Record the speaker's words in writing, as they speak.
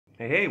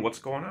Hey, what's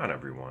going on,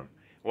 everyone?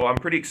 Well, I'm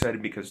pretty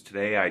excited because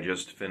today I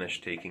just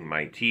finished taking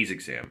my TEAS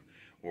exam,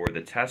 or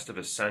the Test of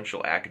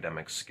Essential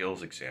Academic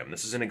Skills exam.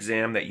 This is an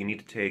exam that you need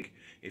to take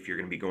if you're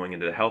going to be going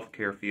into the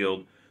healthcare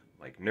field,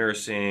 like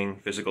nursing,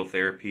 physical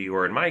therapy,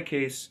 or in my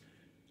case,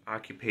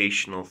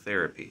 occupational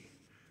therapy.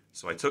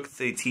 So I took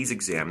the TEAS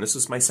exam. This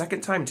is my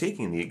second time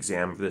taking the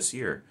exam this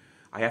year.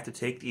 I have to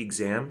take the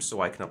exam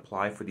so I can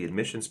apply for the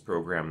admissions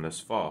program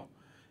this fall.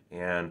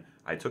 And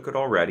I took it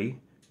already,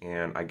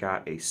 and I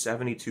got a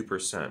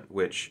 72%,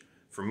 which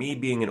for me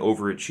being an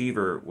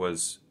overachiever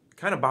was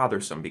kind of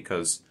bothersome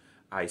because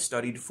I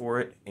studied for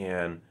it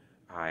and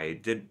I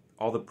did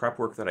all the prep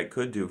work that I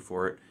could do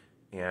for it,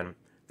 and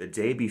the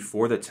day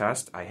before the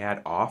test I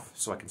had off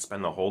so I can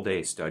spend the whole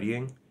day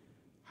studying.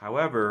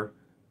 However,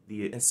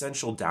 the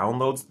essential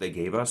downloads that they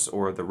gave us,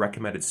 or the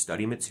recommended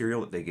study material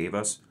that they gave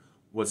us,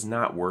 was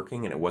not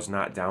working and it was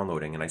not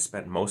downloading, and I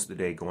spent most of the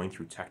day going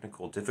through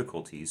technical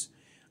difficulties,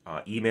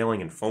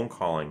 emailing and phone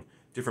calling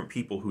different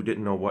people who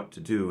didn't know what to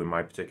do in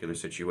my particular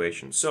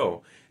situation.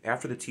 So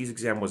after the TEAS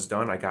exam was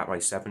done, I got my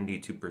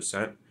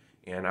 72%,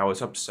 and I was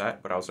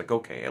upset, but I was like,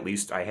 okay, at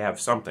least I have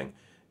something.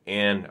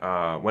 And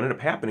what ended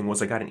up happening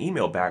was I got an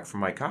email back from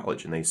my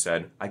college, and they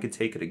said I could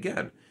take it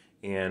again.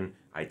 And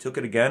I took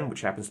it again,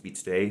 which happens to be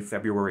today,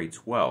 February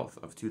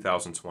 12th of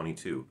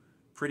 2022.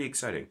 Pretty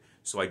exciting.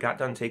 So I got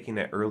done taking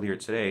that earlier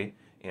today,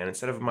 and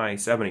instead of my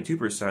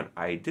 72%,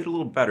 I did a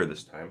little better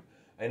this time.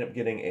 I ended up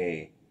getting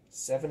a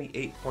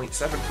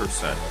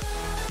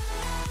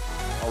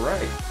 78.7%. All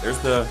right, there's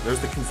the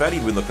confetti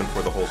we've been looking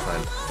for the whole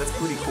time. That's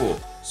pretty cool.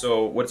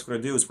 So what it's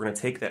going to do is we're going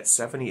to take that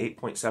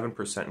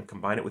 78.7% and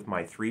combine it with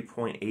my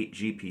 3.8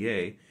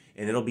 GPA,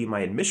 and it'll be my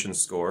admission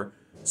score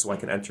so I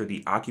can enter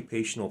the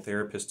Occupational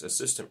Therapist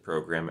Assistant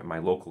program at my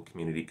local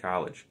community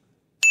college.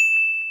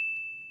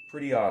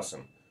 Pretty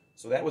awesome.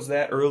 So that was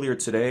that earlier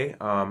today.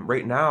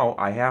 Right now,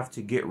 I have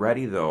to get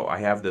ready, though. I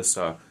have this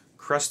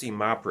crusty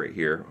mop right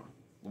here.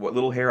 What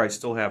little hair I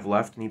still have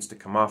left needs to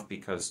come off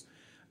because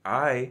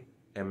I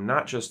am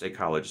not just a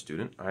college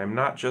student. I am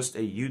not just a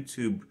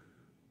YouTube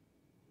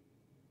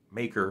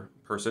maker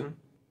person,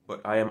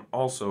 but I am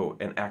also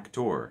an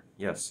actor.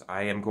 Yes,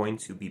 I am going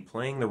to be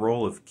playing the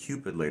role of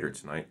Cupid later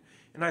tonight,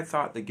 and I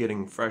thought that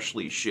getting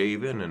freshly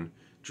shaven and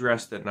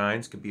dressed at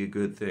nines could be a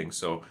good thing.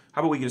 So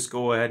how about we just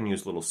go ahead and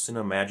use a little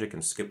cinemagic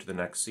and skip to the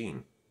next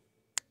scene?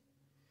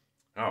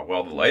 Oh,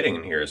 well, the lighting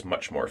in here is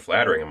much more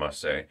flattering, I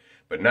must say.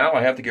 But now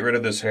I have to get rid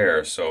of this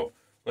hair, so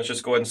let's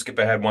just go ahead and skip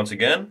ahead once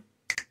again.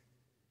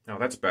 Oh,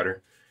 that's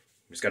better.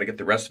 Just got to get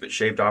the rest of it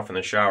shaved off in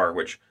the shower,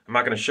 which I'm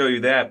not going to show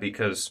you that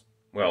because,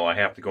 well, I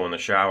have to go in the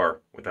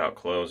shower without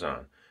clothes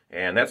on.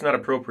 And that's not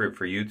appropriate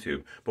for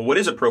YouTube. But what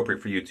is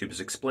appropriate for YouTube is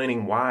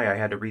explaining why I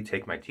had to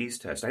retake my TEAS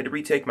test. I had to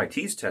retake my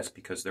TEAS test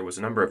because there was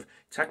a number of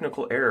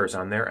technical errors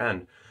on their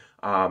end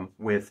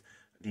with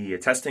the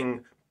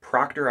testing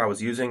proctor I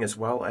was using, as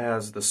well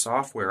as the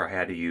software I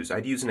had to use.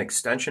 I'd use an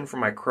extension from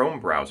my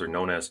Chrome browser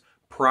known as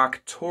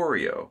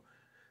Proctorio.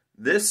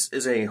 This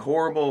is a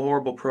horrible,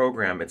 horrible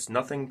program. It's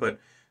nothing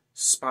but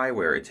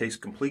spyware. It takes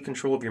complete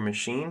control of your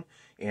machine,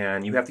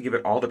 and you have to give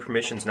it all the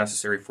permissions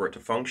necessary for it to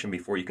function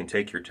before you can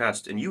take your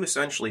test. And you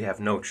essentially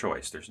have no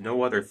choice. There's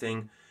no other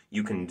thing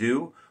you can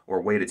do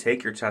or way to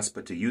take your test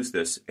but to use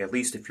this, at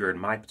least if you're in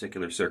my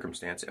particular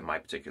circumstance at my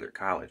particular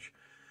college.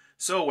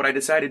 So what I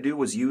decided to do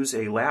was use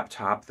a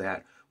laptop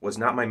that was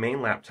not my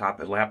main laptop.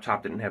 A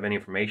laptop didn't have any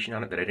information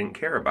on it that I didn't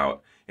care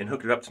about, and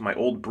hooked it up to my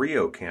old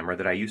Brio camera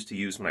that I used to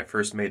use when I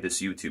first made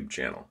this YouTube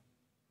channel.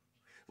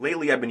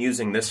 Lately I've been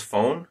using this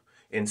phone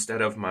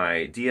instead of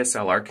my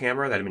DSLR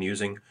camera that I've been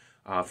using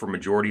for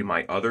majority of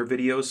my other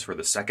videos for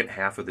the second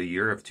half of the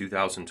year of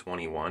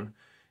 2021.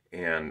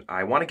 And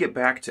I want to get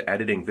back to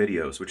editing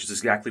videos, which is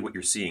exactly what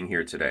you're seeing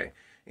here today.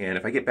 And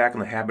if I get back in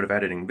the habit of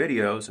editing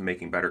videos and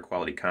making better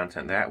quality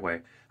content that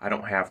way, I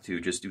don't have to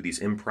just do these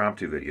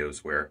impromptu videos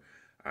where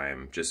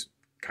I'm just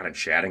kind of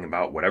chatting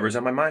about whatever's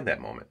on my mind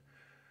that moment.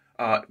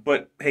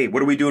 But hey,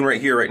 what are we doing right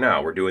here, right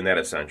now? We're doing that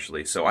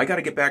essentially. So I got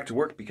to get back to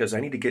work because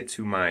I need to get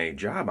to my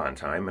job on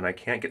time, and I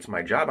can't get to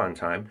my job on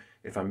time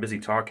if I'm busy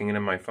talking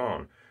into my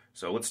phone.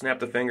 So let's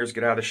snap the fingers,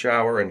 get out of the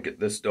shower, and get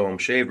this dome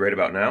shaved right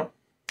about now.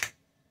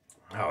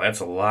 Oh, that's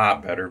a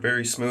lot better.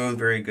 Very smooth,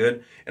 very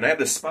good. And I have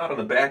this spot on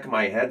the back of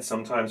my head.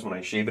 Sometimes when I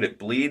shave it, it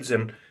bleeds,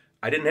 and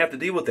I didn't have to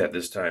deal with that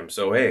this time.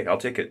 So hey, I'll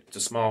take it. It's a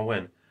small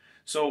win.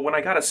 So when I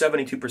got a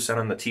 72%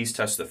 on the TEAS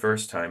test the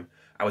first time,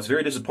 I was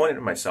very disappointed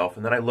in myself,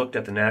 and then I looked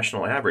at the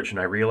national average, and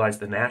I realized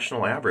the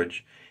national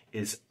average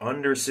is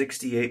under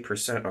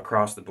 68%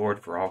 across the board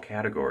for all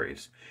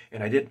categories.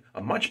 And I did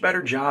a much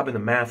better job in the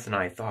math than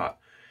I thought.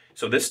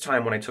 So this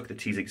time when I took the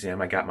TEAS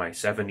exam, I got my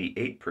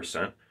 78%,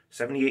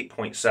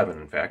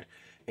 78.7 in fact,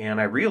 and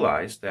I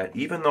realized that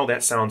even though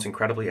that sounds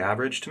incredibly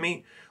average to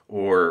me,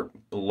 or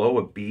below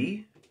a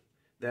B,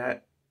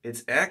 that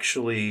it's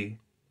actually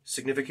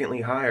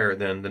significantly higher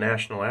than the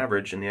national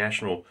average and the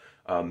national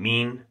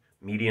mean,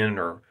 median,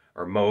 or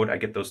mode. I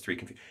get those three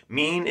confused.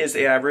 Mean is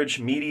the average,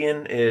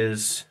 median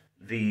is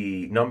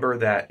the number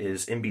that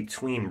is in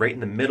between, right in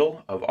the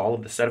middle of all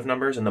of the set of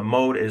numbers, and the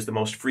mode is the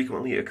most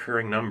frequently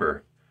occurring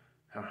number.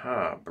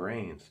 Haha,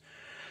 brains.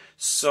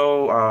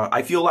 So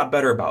I feel a lot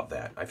better about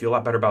that. I feel a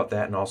lot better about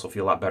that, and also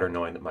feel a lot better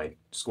knowing that my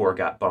score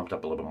got bumped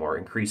up a little bit more,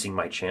 increasing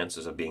my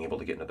chances of being able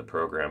to get into the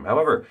program.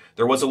 However,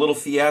 there was a little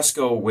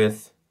fiasco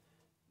with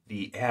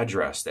the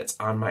address that's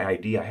on my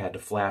ID. I had to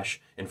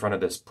flash in front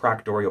of this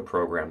proctorial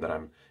program that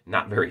I'm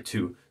not very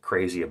too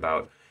crazy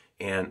about.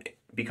 And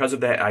because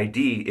of that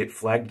ID, it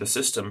flagged the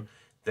system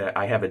that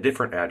I have a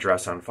different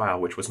address on file,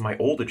 which was my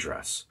old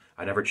address.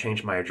 I never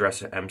changed my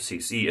address at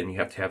MCC, and you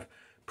have to have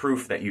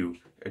proof that your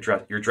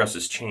address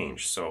has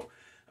changed. So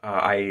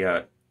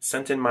I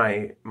sent in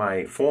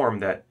my form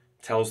that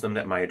tells them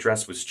that my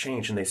address was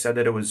changed, and they said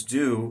that it was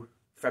due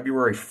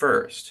February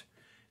 1st.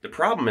 The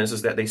problem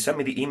is that they sent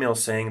me the email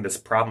saying this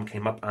problem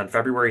came up on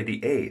February the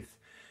 8th,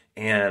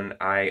 and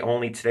I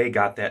only today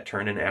got that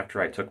turned in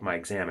after I took my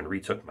exam and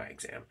retook my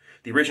exam.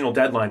 The original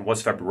deadline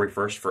was February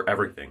 1st for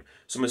everything,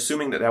 so I'm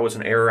assuming that that was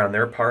an error on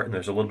their part, and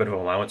there's a little bit of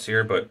allowance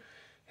here, but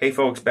hey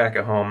folks back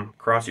at home,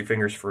 cross your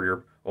fingers for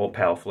your old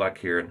pal Flec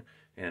here,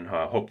 and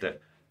hope that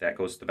that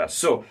goes the best.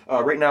 So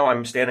right now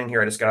I'm standing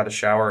here, I just got out of the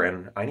shower,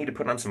 and I need to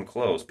put on some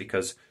clothes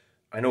because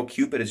I know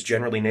Cupid is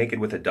generally naked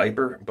with a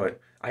diaper, but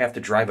I have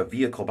to drive a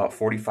vehicle about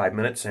 45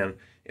 minutes, and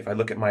if I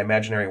look at my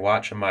imaginary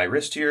watch on my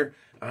wrist here,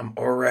 I'm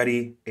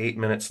already 8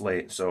 minutes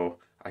late, so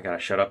I gotta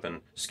shut up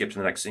and skip to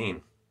the next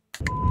scene.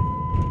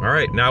 All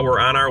right, now we're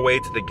on our way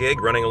to the gig,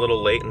 running a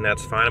little late, and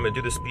that's fine. I'm gonna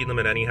do the speed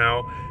limit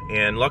anyhow,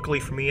 and luckily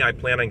for me, I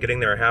plan on getting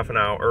there half an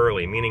hour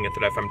early, meaning that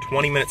if I'm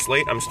 20 minutes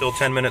late, I'm still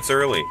 10 minutes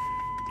early.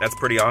 That's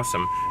pretty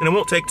awesome. And it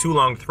won't take too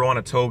long to throw on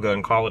a toga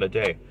and call it a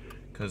day,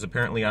 because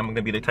apparently I'm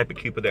gonna be the type of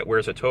Cupid that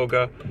wears a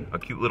toga, a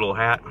cute little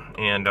hat,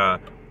 and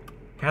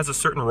has a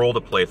certain role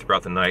to play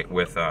throughout the night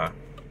with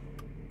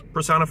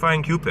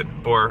personifying Cupid,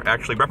 or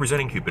actually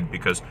representing Cupid,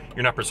 because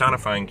you're not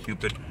personifying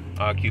Cupid.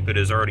 Cupid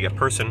is already a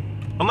person.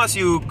 Unless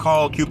you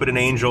call Cupid an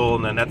angel,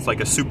 and then that's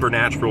like a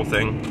supernatural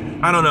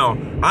thing. I don't know.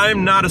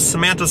 I'm not a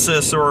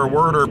semanticist or a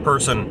worder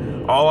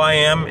person. All I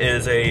am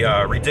is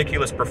a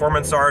ridiculous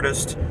performance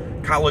artist,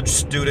 college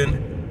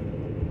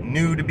student,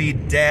 new to be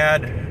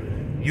dad,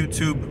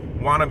 YouTube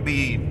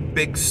wannabe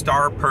big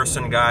star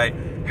person guy,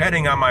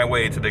 heading on my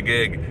way to the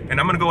gig. And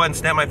I'm gonna go ahead and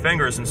snap my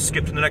fingers and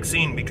skip to the next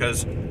scene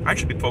because I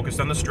should be focused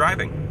on this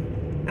driving.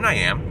 And I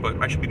am,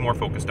 but I should be more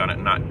focused on it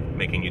and not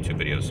making YouTube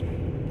videos.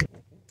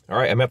 All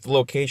right, I'm at the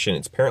location.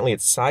 Apparently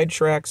it's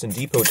Sidetracks in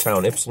Depot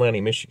Town,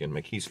 Ypsilanti, Michigan.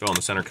 My keys fell in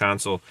the center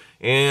console,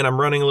 and I'm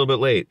running a little bit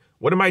late.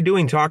 What am I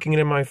doing talking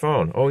into my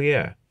phone? Oh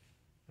yeah,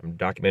 I'm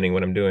documenting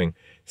what I'm doing.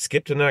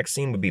 Skip to the next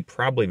scene would be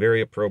probably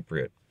very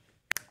appropriate.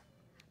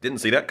 Didn't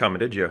see that coming,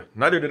 did you?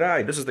 Neither did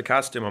I. This is the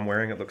costume I'm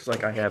wearing. It looks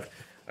like I have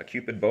a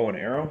Cupid bow and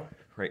arrow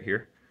right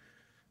here.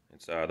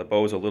 It's the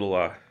bow's a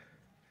little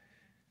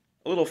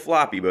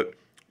floppy, but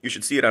you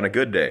should see it on a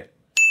good day.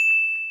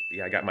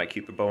 Yeah, I got my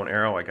Cupid bow and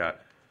arrow. I got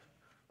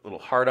a little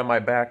heart on my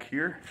back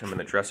here. I'm in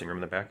the dressing room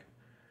in the back.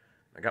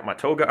 I got my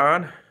toga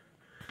on.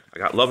 I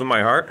got love in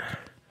my heart,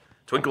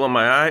 twinkle in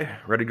my eye,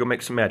 ready to go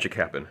make some magic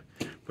happen.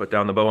 Put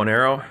down the bow and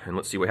arrow, and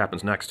let's see what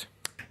happens next.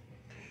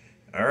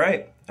 All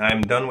right,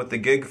 I'm done with the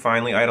gig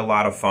finally. I had a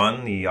lot of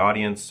fun. The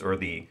audience, or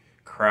the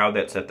crowd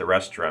that's at the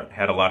restaurant,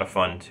 had a lot of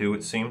fun too,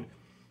 it seemed.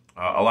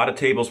 A lot of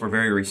tables were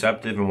very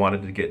receptive and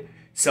wanted to get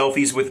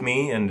selfies with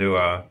me and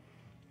to,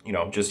 you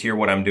know, just hear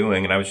what I'm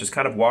doing. And I was just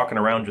kind of walking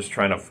around just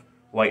trying to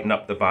lighten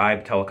up the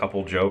vibe, tell a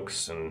couple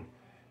jokes, and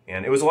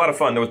it was a lot of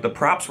fun. The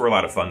props were a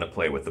lot of fun to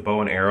play with. The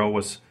bow and arrow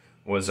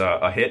was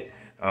a hit.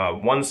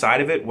 One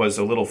side of it was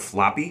a little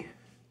floppy,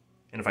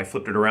 and if I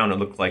flipped it around, it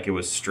looked like it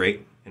was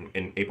straight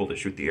and able to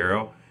shoot the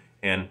arrow.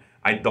 And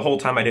the whole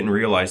time I didn't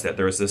realize that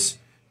there was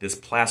this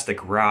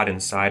plastic rod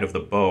inside of the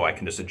bow. I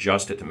can just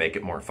adjust it to make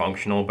it more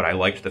functional, but I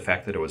liked the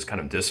fact that it was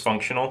kind of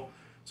dysfunctional.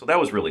 So that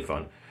was really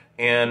fun.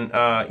 And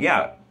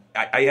yeah,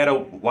 I had a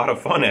lot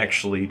of fun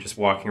actually just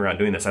walking around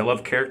doing this. I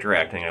love character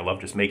acting. I love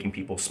just making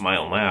people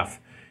smile and laugh.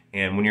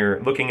 And when you're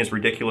looking as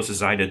ridiculous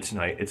as I did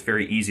tonight, it's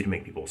very easy to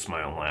make people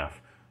smile and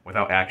laugh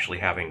without actually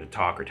having to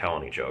talk or tell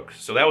any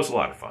jokes. So that was a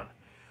lot of fun.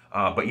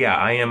 But yeah,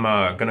 I am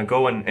going to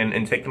go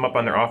and take them up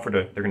on their offer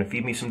they're going to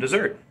feed me some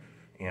dessert.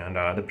 And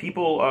the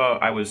people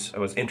I was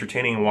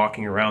entertaining and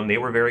walking around, they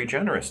were very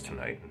generous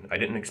tonight. I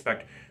didn't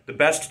expect, the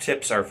best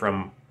tips are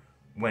from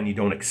when you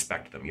don't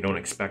expect them. You don't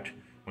expect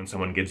when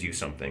someone gives you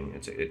something.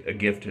 It's a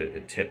gift,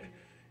 a tip,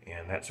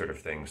 and that sort of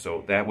thing.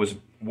 So that was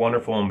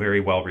wonderful and very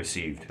well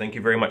received. Thank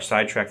you very much,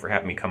 Sidetrack, for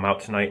having me come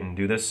out tonight and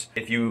do this.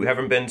 If you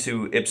haven't been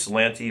to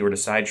Ypsilanti or to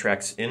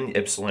Sidetracks in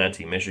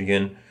Ypsilanti,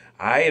 Michigan,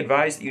 I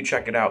advise that you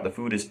check it out. The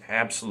food is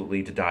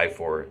absolutely to die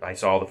for. I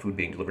saw the food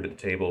being delivered to the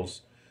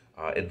tables.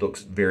 It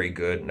looks very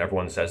good, and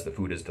everyone says the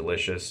food is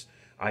delicious.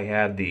 I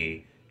had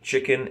the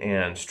chicken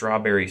and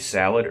strawberry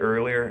salad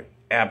earlier.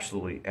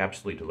 Absolutely,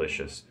 absolutely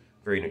delicious.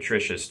 Very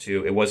nutritious,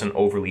 too. It wasn't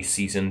overly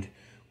seasoned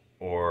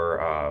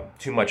or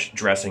too much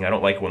dressing. I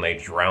don't like when they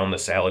drown the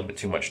salad with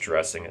too much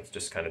dressing. It's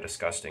just kind of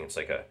disgusting. It's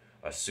like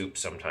a soup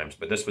sometimes,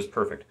 but this was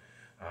perfect.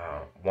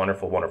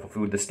 Wonderful, wonderful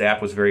food. The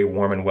staff was very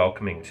warm and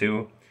welcoming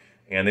too,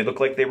 and they look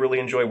like they really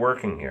enjoy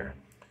working here.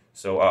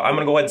 So I'm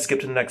going to go ahead and skip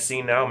to the next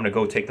scene now. I'm going to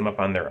go take them up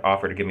on their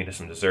offer to give me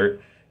some dessert,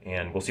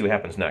 and we'll see what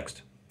happens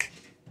next.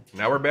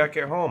 Now we're back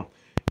at home.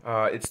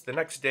 It's the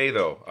next day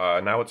though.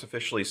 Now it's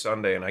officially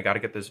Sunday, and I got to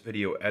get this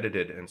video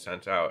edited and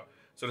sent out.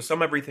 So to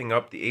sum everything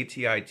up, the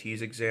ATI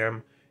TEAS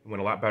exam went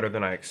a lot better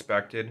than I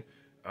expected.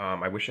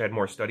 I wish I had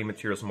more study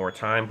materials, more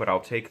time, but I'll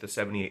take the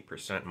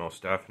 78%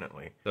 most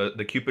definitely.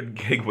 The CUPID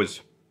gig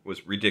was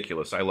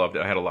ridiculous. I loved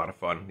it. I had a lot of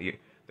fun. The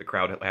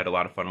crowd had a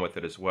lot of fun with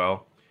it as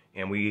well.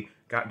 And we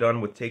got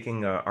done with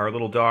taking our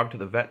little dog to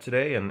the vet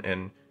today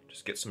and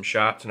just get some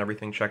shots, and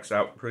everything checks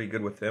out pretty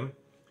good with him.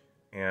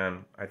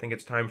 And I think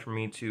it's time for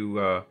me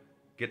to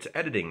get to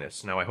editing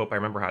this. Now I hope I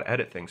remember how to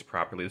edit things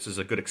properly. This is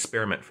a good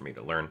experiment for me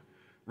to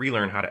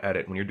relearn how to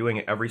edit. When you're doing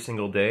it every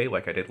single day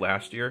like I did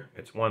last year,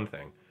 it's one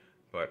thing.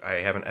 But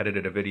I haven't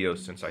edited a video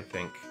since I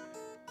think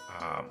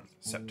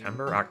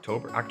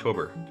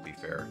October to be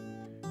fair.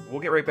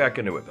 We'll get right back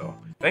into it though.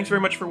 Thanks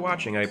very much for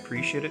watching. I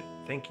appreciate it.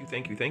 Thank you,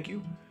 thank you, thank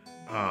you.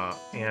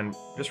 And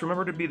just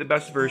remember to be the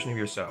best version of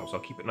yourselves.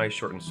 I'll keep it nice,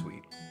 short, and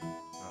sweet.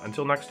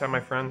 Until next time, my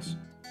friends,